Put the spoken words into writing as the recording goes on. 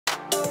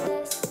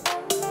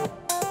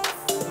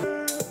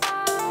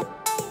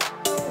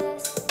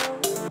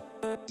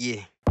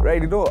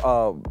Right,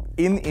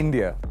 in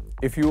India,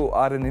 if you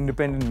are an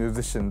independent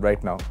musician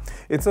right now,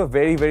 it's a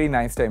very, very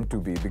nice time to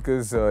be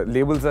because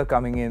labels are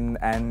coming in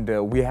and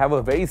we have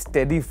a very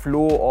steady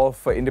flow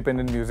of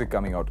independent music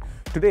coming out.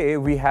 Today,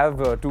 we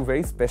have two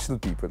very special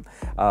people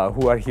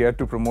who are here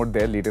to promote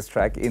their latest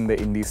track in the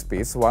indie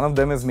space. One of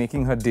them is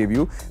making her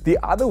debut. The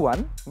other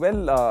one,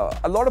 well,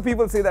 a lot of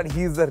people say that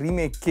he's the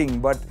remake king,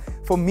 but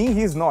for me,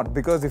 he's not,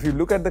 because if you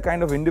look at the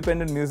kind of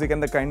independent music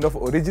and the kind of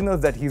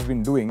originals that he's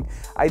been doing,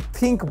 I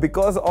think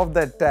because of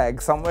that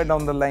tag, somewhere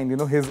down the line,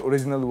 his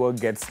original work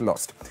gets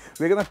lost.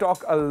 We're going to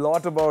talk a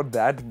lot about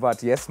that,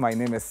 but yes, my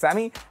name is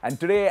Sammy, and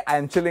today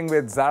I'm chilling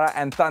with Zara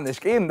and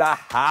Tanishk in the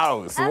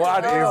house. Hello.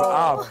 What is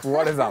up?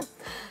 What is up?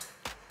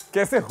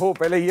 कैसे हो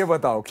पहले ये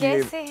बताओ कि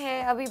कैसे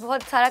है अभी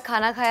बहुत सारा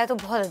खाना खाया तो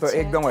बहुत अच्छा तो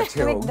एकदम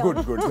अच्छे हो गुड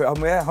गुड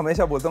मैं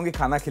हमेशा बोलता हूँ कि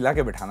खाना खिला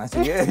के बिठाना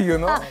चाहिए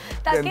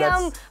ताकि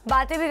हम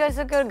बातें भी कर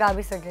सके और गा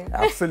भी सके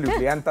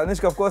absolutely and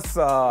Tanishk of course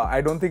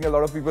I don't think a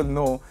lot of people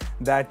know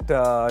that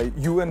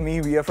you and me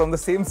we are from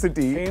the same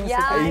city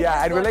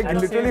and we're like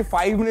literally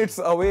 5 minutes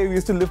away. We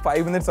used to live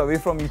 5 minutes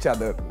away from each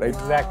other, right? Wow.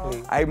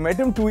 Exactly. I met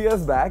him 2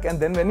 years back, and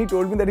then when he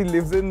told me that he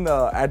lives in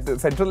at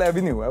Central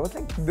Avenue, I was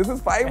like, this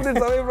is 5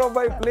 minutes away from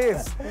my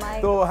place.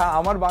 So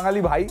Amar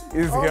Bangali bhai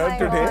is here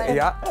today. God.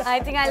 Yeah. I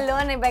think I'll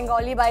learn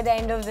Bengali by the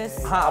end of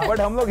this. हाँ, but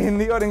हम लोग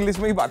हिंदी और English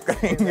में ही बात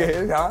करेंगे.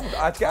 हाँ,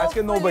 आज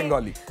के no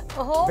Bengali.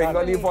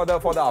 Bengali for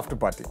the after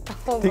party.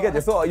 ठीक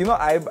है, so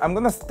I'm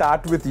gonna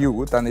start with you,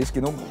 Tanishk.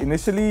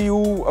 Initially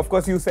of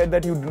course you said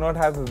that you do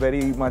not have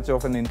very much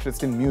of an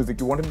interest in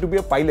music. You wanted to be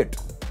a pilot,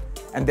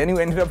 and then you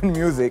ended up in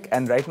music,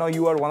 and right now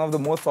you are one of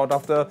the most sought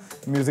after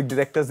music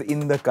directors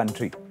in the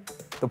country.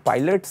 तो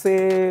pilot से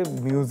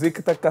music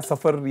तक का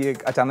सफर ये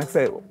अचानक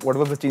से what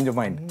was the change of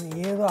mind?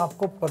 ये तो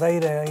आपको पता ही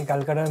रहेगा कि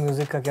कलकत्ता में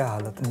म्यूजिक का क्या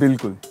हालत है.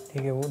 बिल्कुल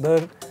ठीक है,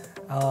 उधर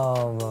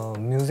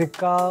म्यूजिक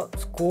का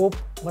स्कोप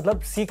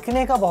मतलब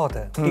सीखने का बहुत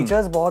है.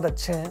 टीचर्स बहुत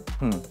अच्छे हैं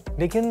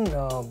लेकिन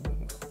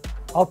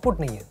आउटपुट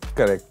नहीं है.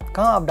 करेक्ट.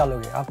 कहाँ आप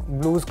डालोगे? आप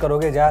ब्लूज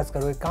करोगे, जैज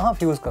करोगे, कहाँ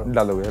फ्यूज करोगे?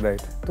 डालोगे,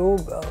 राइट. तो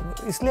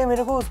इसलिए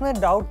मेरे को उसमें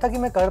डाउट था कि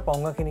मैं कर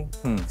पाऊंगा कि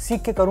नहीं.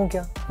 सीख के करूँ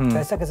क्या?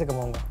 पैसा कैसे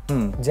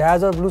कमाऊंगा?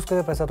 जैज और ब्लूज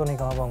करके पैसा तो नहीं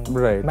कमा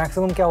पाऊंगा. राइट.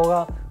 मैक्सिमम क्या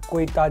होगा,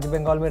 कोई ताज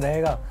बंगाल में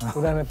रहेगा,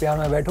 उधर मैं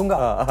पियानो में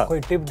बैठूंगा, कोई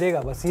टिप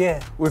देगा, बस ये है.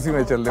 उसी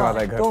में चलने वाला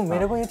है घर. तो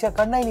मेरे को ये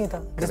करना ही नहीं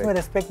था, जिसमें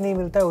रिस्पेक्ट नहीं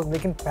मिलता है,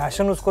 लेकिन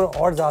पैशन उसको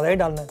और ज्यादा ही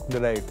डालना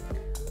है. Right.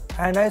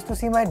 And I used to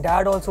see my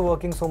dad also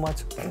working so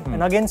much.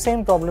 And again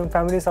same problem,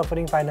 family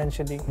suffering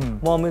financially.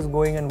 Mom is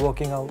going and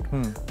working out.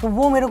 तो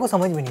वो मेरे को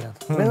समझ में नहीं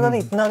आता. मैंने कहा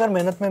इतना अगर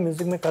मेहनत मैं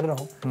म्यूजिक में कर रहा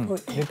हूँ तो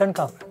रिटर्न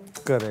कहाँ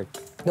पे? Correct.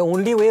 The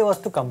only way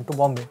was to come to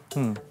Bombay.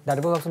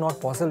 That was also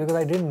not possible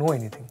because I didn't know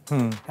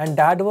anything. And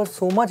dad was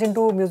so much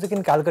into music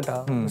in Calcutta.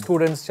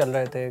 Students चल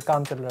रहे थे,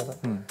 काम चल रहा था.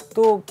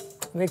 तो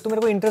एक तो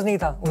मेरे को इंटरेस्ट नहीं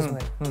था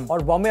उसमें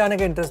और बॉम्बे आने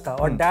का इंटरेस्ट था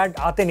और डैड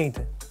आते नहीं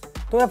थे,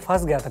 तो मैं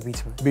फंस गया था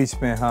बीच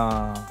में.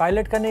 हाँ.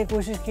 पायलट करने की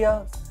कोशिश किया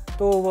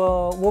तो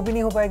वो भी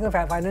नहीं हो पाएगा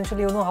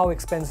financially. How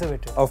expensive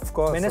it is. Of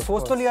course. मैंने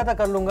सोच तो लिया था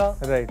कर लूंगा.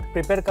 राइट.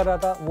 प्रिपेयर कर रहा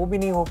था, वो भी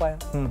नहीं हो पाया.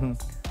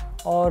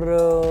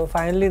 और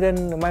finally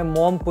then my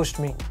mom pushed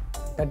me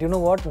that you know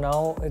what, now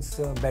it's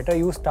better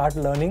you start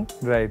learning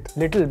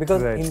little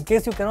because in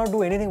case you cannot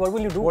do anything, what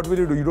will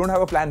you do? You don't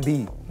have a plan B.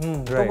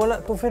 तो बोला,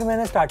 तो फिर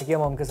मैंने start किया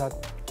mom के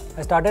साथ.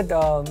 I started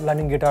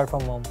learning guitar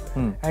from mom.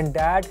 And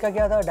dad का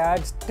क्या था?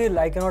 Dad still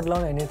I cannot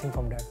learn anything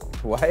from dad.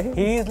 Why?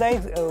 He is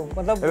like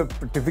मतलब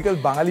typical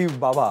Bengali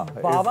Baba.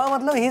 Baba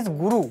मतलब he is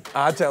guru.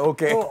 अच्छा,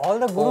 okay. So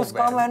all the gurus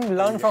come and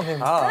learn from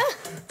him. हाँ.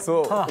 So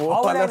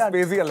वो वाला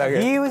space ही अलग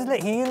है. He is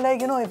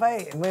like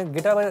मैं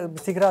guitar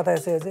सीख रहा था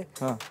ऐसे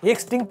एक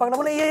स्ट्रिंग पकड़ा,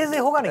 बोले ये ऐसे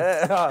होगा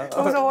नहीं,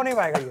 तुमसे हो नहीं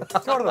पाएगा ये,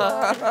 छोड़ दो.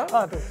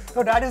 हाँ,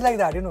 तो dad is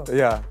like that,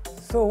 Yeah.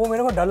 तो वो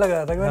मेरे को डर लग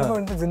रहा था कि मैंने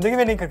को जिंदगी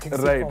में नहीं कर.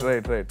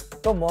 राइट.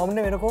 तो मॉम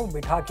ने मेरे को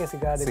बिठा के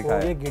सिखाया, देखो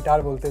ये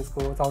गिटार बोलते हैं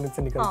इसको, साउंड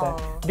इससे निकलता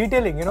है,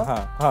 detailing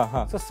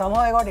so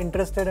somehow I got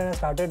interested and I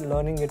started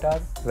learning guitar.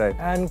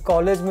 Right. And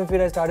college में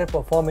फिर I started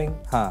performing.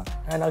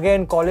 And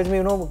again college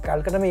में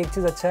कलकत्ता में एक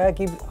चीज अच्छा है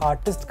कि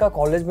आर्टिस्ट का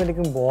कॉलेज में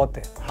लेकिन बहुत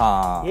है.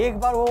 हाँ. एक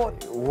बार वो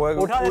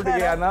उठा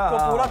गया ना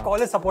तो पूरा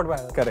कॉलेज सपोर्ट में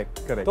आया.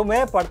 करेक्ट. तो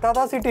मैं पढ़ता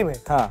था सिटी में,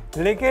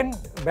 लेकिन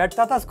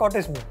बैठता था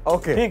स्कॉटिश में.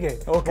 ठीक है.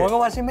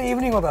 मोंगोमाशी में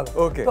इवनिंग होता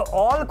था. तो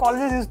all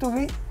colleges used to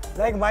be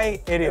like my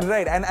area.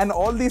 Right, and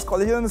all these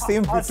colleges in the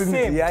same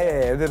vicinity.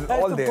 Yeah, they're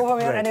all there.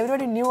 Right. And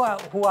everybody knew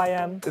who I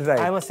am. Right.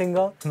 I'm a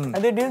singer, and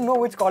they didn't know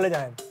which college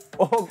I am.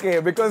 Okay,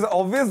 because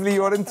obviously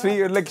you're in three,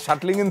 you're like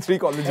shuttling in 3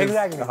 colleges.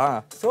 Exactly.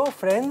 So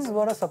friends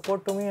were a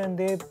support to me,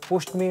 and they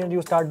pushed me, and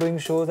you start doing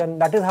shows,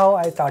 and that is how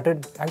I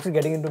started actually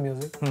getting into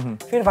music.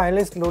 फिर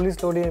finally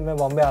slowly मैं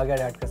बॉम्बे आ गया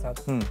dad के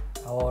साथ.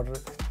 और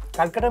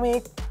कलकत्ता में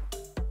एक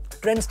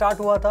trend start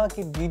हुआ था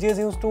कि DJs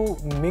used to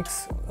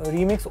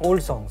remix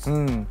old songs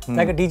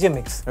like a DJ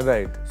mix.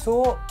 Right. So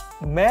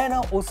मैं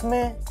ना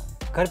उसमें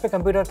घर पे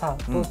कंप्यूटर था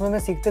तो उसमें मैं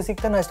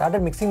सीखते ना I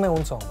started mixing my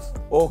own songs.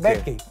 Okay.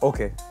 बैठ के.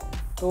 Okay.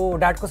 तो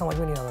डैड को समझ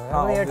में नहीं आ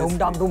रहा है ये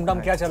धूम धाम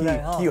क्या चल रहा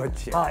है हाँ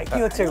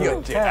की अच्छे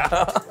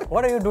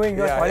what are you doing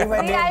you are calling my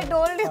name I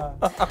told you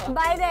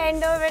by the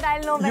end of it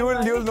I'll know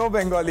Bengali you'll know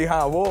Bengali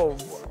हाँ वो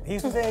he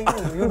used to say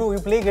you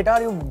play guitar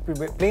you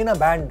play in a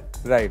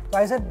band right so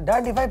I said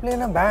dad if I play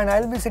in a band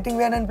I'll be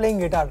sitting there and playing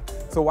guitar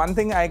so one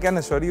thing I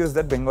can assure you is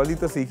that Bengali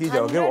तो सीख ही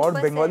जाओगे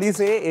और Bengali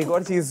से एक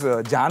और चीज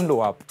जान लो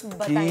आप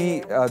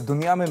कि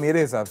दुनिया में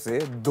मेरे हिसाब से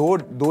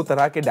दो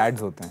तरह के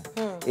डैड्स होते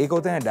हैं एक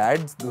होते हैं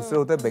डैड्स दूसरे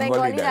होते हैं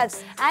Bengali dads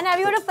and have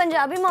you heard of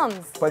Punjabi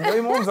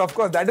moms of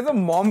course that is a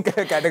mom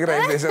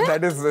categorization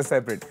that is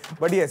separate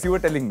but yes you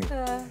were telling me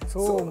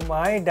so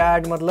my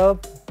dad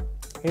matlab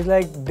is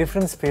like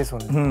different space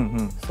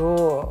only so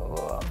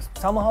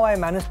somehow I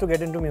managed to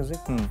get into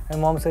music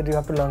and mom said you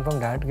have to learn from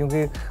dad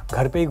क्योंकि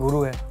घर पे ही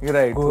गुरु है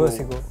right गुरु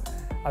सीखो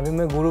अभी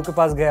मैं गुरु के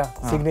पास गया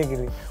सीखने के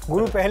लिए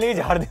गुरु पहले ही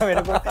झाड़ दिया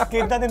मेरे को कि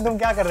इतना दिन तुम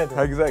क्या कर रहे थे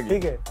exactly.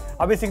 ठीक है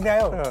अभी सीखने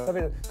आए हो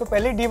तो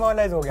पहले ही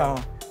डिमोरलाइज हो गया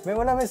मैं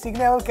बोला मैं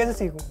सीखने आया हूँ कैसे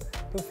सीखूं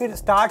तो फिर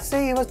स्टार्ट से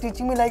he was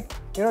teaching me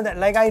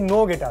like I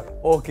know guitar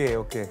okay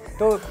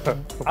तो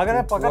अगर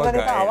मैं पकड़ता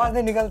नहीं था आवाज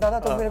नहीं निकलता था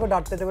तो मेरे को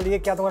डांटते थे बोले ये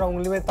क्या तुम्हारा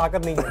उंगली में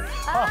ताकत नहीं है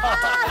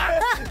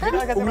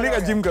उंगली का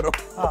जिम करो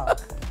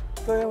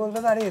तो ये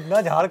बोलता था अरे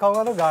इतना झाड़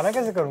खाऊंगा तो गाना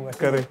कैसे करूंगा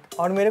करेक्ट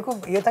और मेरे को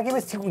ये था कि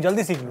मैं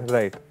जल्दी सीख लूं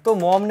राइट तो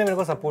मॉम ने मेरे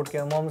को सपोर्ट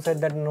किया मॉम सेड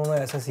दैट नो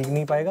ऐसा सीख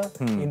नहीं पाएगा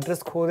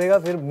इंटरेस्ट खो देगा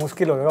फिर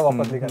मुश्किल हो जाएगा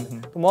वापस निकालने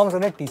तो mom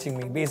said teaching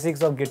me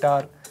basics of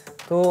guitar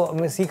तो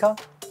मैं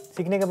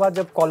सीखने के बाद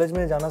जब कॉलेज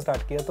में जाना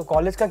स्टार्ट किया तो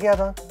कॉलेज का क्या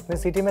था मैं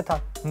सिटी में था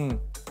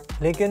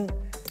लेकिन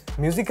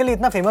म्यूजिकली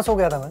इतना फेमस हो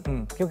गया था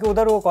मैं क्योंकि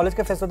उधर वो कॉलेज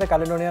के फेस्ट होते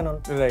Caledonian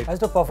I used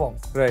to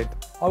perform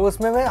right और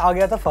उसमें मैं आ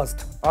गया था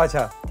फर्स्ट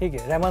अच्छा ठीक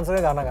है रहमान सर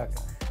का गाना गा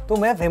के तो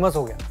मैं फेमस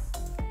हो गया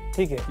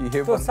ठीक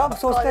है तो सब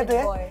सोचते थे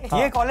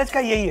ये कॉलेज का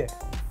यही है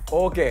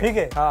ओके ठीक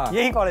है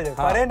यही कॉलेज है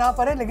पढ़े ना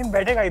पढ़े लेकिन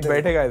बैठेगा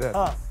इधर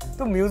हाँ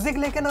तो म्यूजिक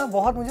लेके ना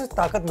बहुत मुझे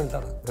ताकत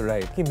मिलता था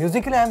राइट कि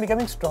Musically I am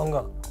becoming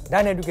stronger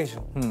than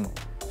education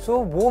so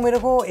वो मेरे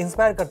को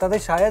इंस्पायर करता था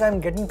शायद I am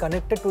getting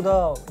connected to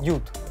the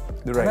youth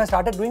and I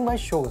started doing my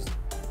shows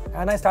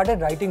and I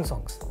started writing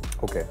songs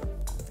okay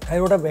I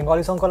wrote a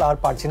Bengali song called Our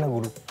Parchina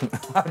Guru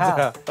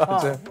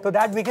so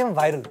that became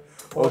viral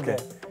okay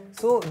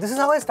so this is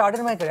how I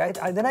started my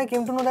career then I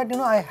came to know that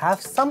I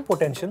have some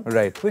potential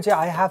right which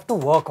I have to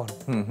work on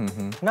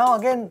now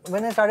again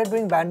when I started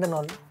doing band and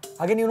all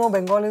again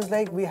Bengal is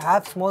like we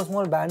have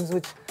small bands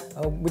which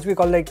we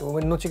call like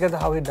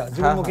Nochikata how it does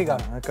Jivanmukhi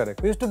Gana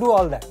correct we used to do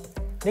all that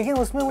लेकिन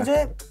उसमें मुझे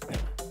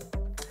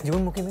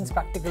Jivanmukhi means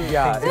practical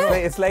yeah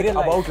it's like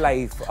about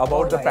life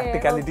about the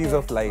practicalities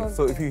of life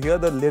so if you hear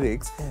the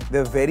lyrics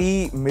they're very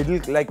middle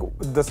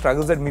the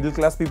struggles that middle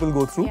class people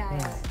go through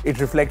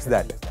it reflects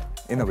that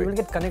in a way people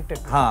get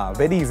connected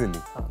very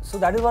easily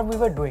so that is what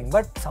we were doing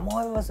but somehow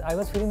I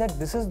was feeling that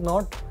this is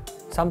not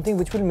something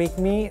which will make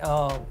me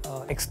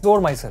explore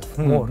myself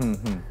more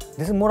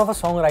this is more of a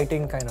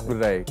songwriting kind of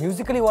right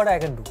musically what I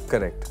can do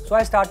correct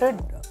so I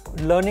started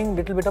learning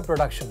little bit of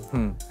production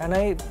and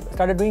I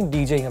started doing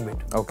DJing a bit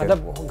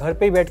मतलब घर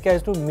पे ही बैठ के I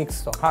used to mix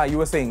songs हाँ you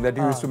were saying that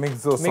you used to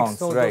mix those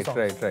songs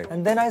right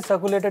and then I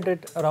circulated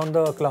it around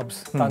the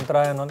clubs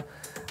Tantra and all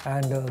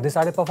and they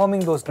started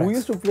performing those tracks who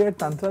used to play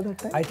at Tantra that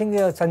time I think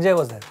Sanjay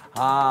was there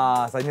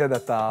Sanjay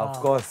Datta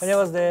of course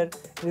Sanjay was there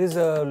there is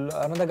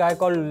another guy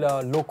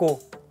called Loco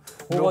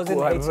who was in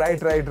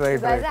right. You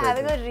guys are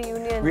having a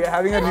reunion. We are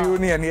having a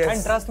reunion, yes.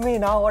 And trust me,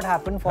 now what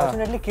happened?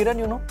 Fortunately,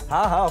 Kiran,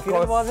 of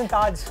Kiran was in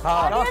Taj.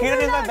 Now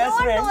Kiran is my best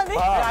friend.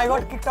 I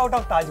got kicked out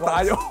of Taj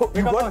once.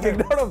 You got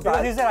kicked out of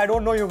Taj? He said, I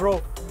don't know you, bro.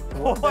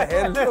 What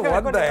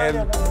the hell?